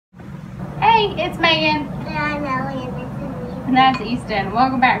Hey, it's Megan. And that's Easton.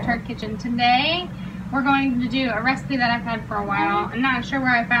 Welcome back to our kitchen. Today, we're going to do a recipe that I've had for a while. I'm not sure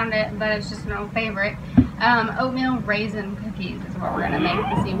where I found it, but it's just an old favorite. Oatmeal raisin cookies is what we're going to make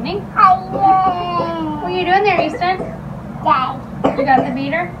this evening. What are you doing there, Easton? You got the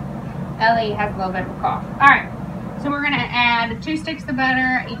beater? Ellie has a little bit of a cough. Alright, so we're going to add 2 sticks of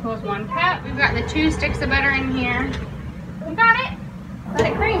butter equals 1 cup. We've got the 2 sticks of butter in here. You got it?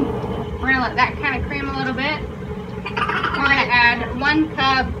 Let it cream. We're going to let that kind of cream a little bit. We're going to add 1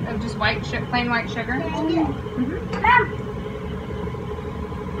 cup of just plain white sugar. Hold on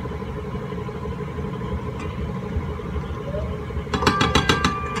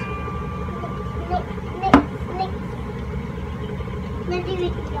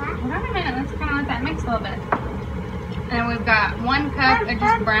a minute, let's kind of let that mix a little bit. And we've got 1 cup of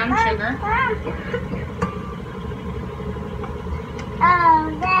just brown sugar.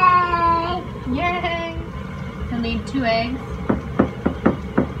 Yay! You'll need 2 eggs.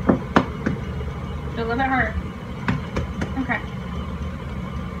 Do a little bit harder. Okay.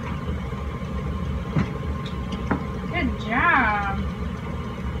 Good job.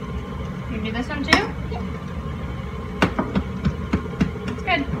 You can do this one too? Yeah. That's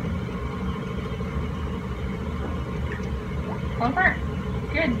good. Pull apart.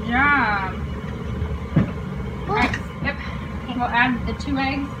 Good job. Alright, yep. We'll add the 2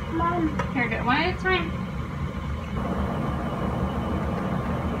 eggs. Mom. Here, do it one at a time.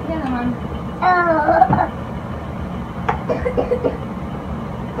 The other one.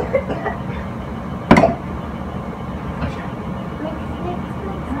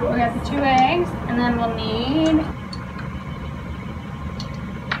 We got the 2 eggs, and then we'll need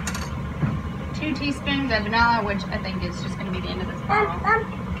 2 teaspoons of vanilla, which I think is just going to be the end of this bottle.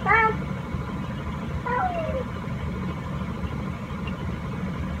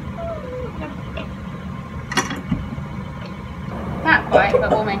 Not quite,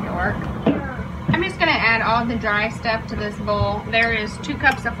 but we'll make it work. I'm just going to add all the dry stuff to this bowl. There is 2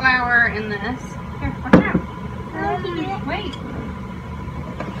 cups of flour in this. Here, watch out. Wait.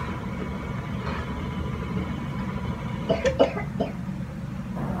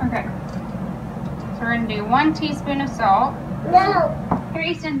 Okay. So we're going to do 1 teaspoon of salt. No. Here,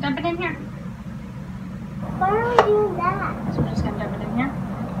 Easton, dump it in here. Why are we doing that? So we're just going to dump it in here.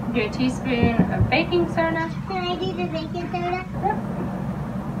 Do a teaspoon of baking soda. Can I do the baking soda? Yep.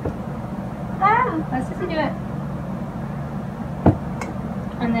 Let's just do it.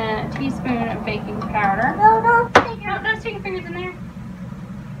 And then a teaspoon of baking powder. No. No, don't stick your fingers in there.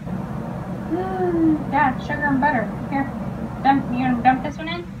 Yeah, sugar and butter. Here. You gonna dump this one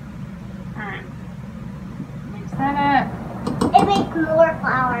in? Alright. Mix that up. It makes more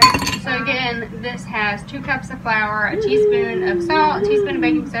flour. So again, this has 2 cups of flour, a teaspoon of salt, a teaspoon of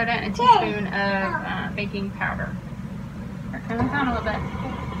baking soda, and a teaspoon of baking powder. Turn this on a little bit.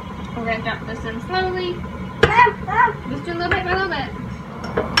 We're going to dump this in slowly. Just do a little bit by a little bit.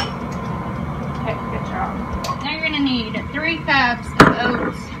 Okay, good job. Now you're going to need 3 cups of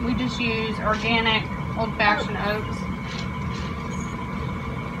oats. We just use organic, old-fashioned oats.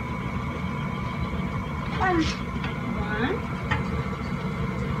 1.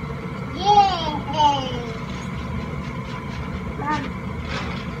 Yay!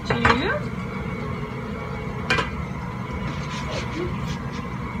 2.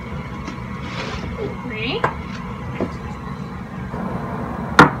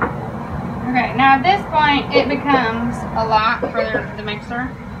 Okay, now at this point it becomes a lot for the mixer.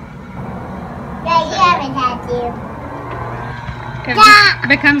 Yeah, you haven't had to. It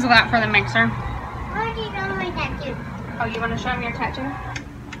becomes a lot for the mixer. Why do you know my tattoo? Oh, you want to show me your tattoo?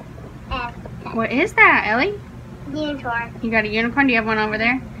 What is that, Ellie? Unicorn. You got a unicorn? Do you have one over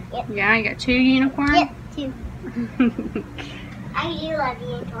there? Yep. Yeah, you got 2 unicorns? Yep, 2. I do love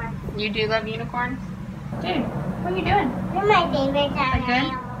unicorns. You do love unicorns? Dude, what are you doing? They're my favorite That good?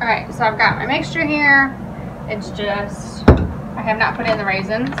 animal. Alright, so I've got my mixture here. It's just, I have not put in the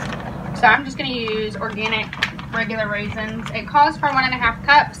raisins. So I'm just going to use organic, regular raisins. It calls for 1.5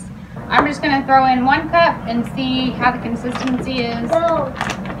 cups. I'm just going to throw in 1 cup and see how the consistency is. No.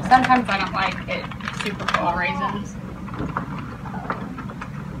 Sometimes I don't like it super full of raisins.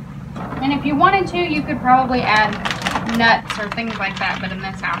 And if you wanted to, you could probably add nuts or things like that, but in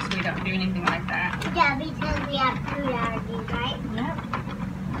this house we don't do anything like that. Yeah, because we have food allergies, right? Yep.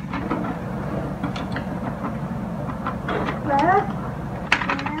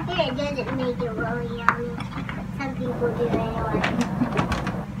 It doesn't make it really yummy. Some people do anyway.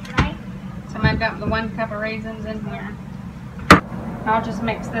 Right? So I'm going to dump the 1 cup of raisins in here. I'll just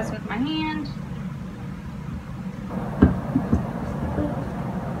mix this with my hand.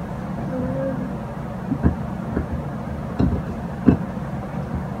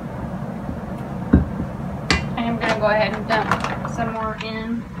 go ahead and dump some more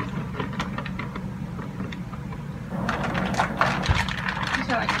in. I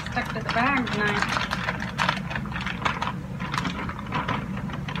feel like it's stuck to the bag tonight.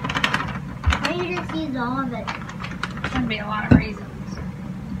 Why don't you just use all of it? It's going to be a lot of raisins.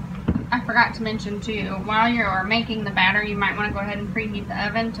 I forgot to mention too, while you're making the batter, you might want to go ahead and preheat the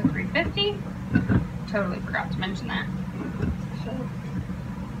oven to 350. Totally forgot to mention that.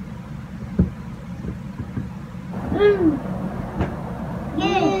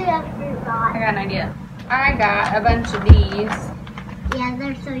 Yeah, I forgot. I got an idea. I got a bunch of these. Yeah,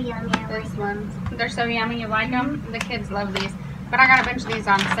 they're so yummy. These ones. They're so yummy. You like them? The kids love these. But I got a bunch of these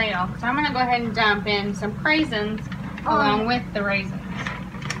on sale. So I'm going to go ahead and dump in some raisins along with the raisins.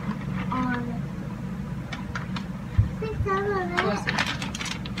 See some of it. We'll see.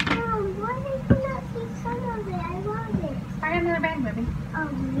 Mom, why did you not see some of it? I want it. I got another bag, baby. Oh,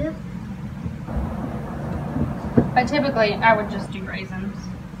 yep. But typically, I would just do raisins.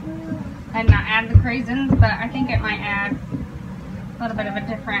 And not add the raisins, but I think it might add a little bit of a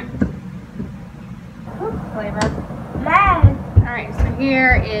different flavor. Mom. Alright, so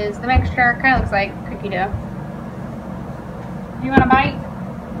here is the mixture. Kind of looks like cookie dough. You want a bite?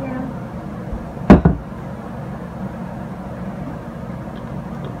 Yeah.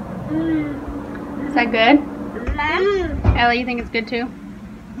 Is that good? Mom. Ellie, you think it's good too?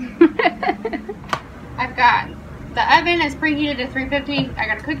 I've got, the oven is preheated to 350. I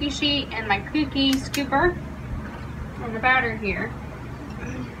got a cookie sheet and my cookie scooper and the batter here.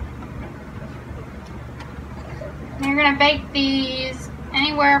 And you're going to bake these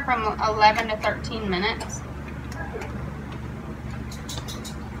anywhere from 11 to 13 minutes.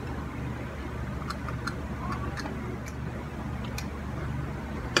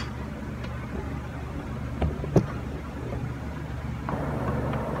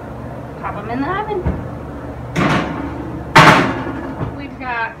 Pop them in the oven. We've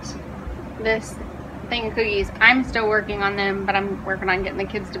got this thing of cookies. I'm still working on them, but I'm working on getting the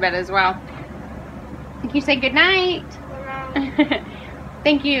kids to bed as well. Can you say good night? Good night.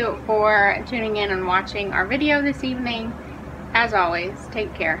 Thank you for tuning in and watching our video this evening. As always,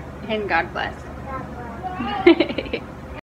 take care and God bless. God bless.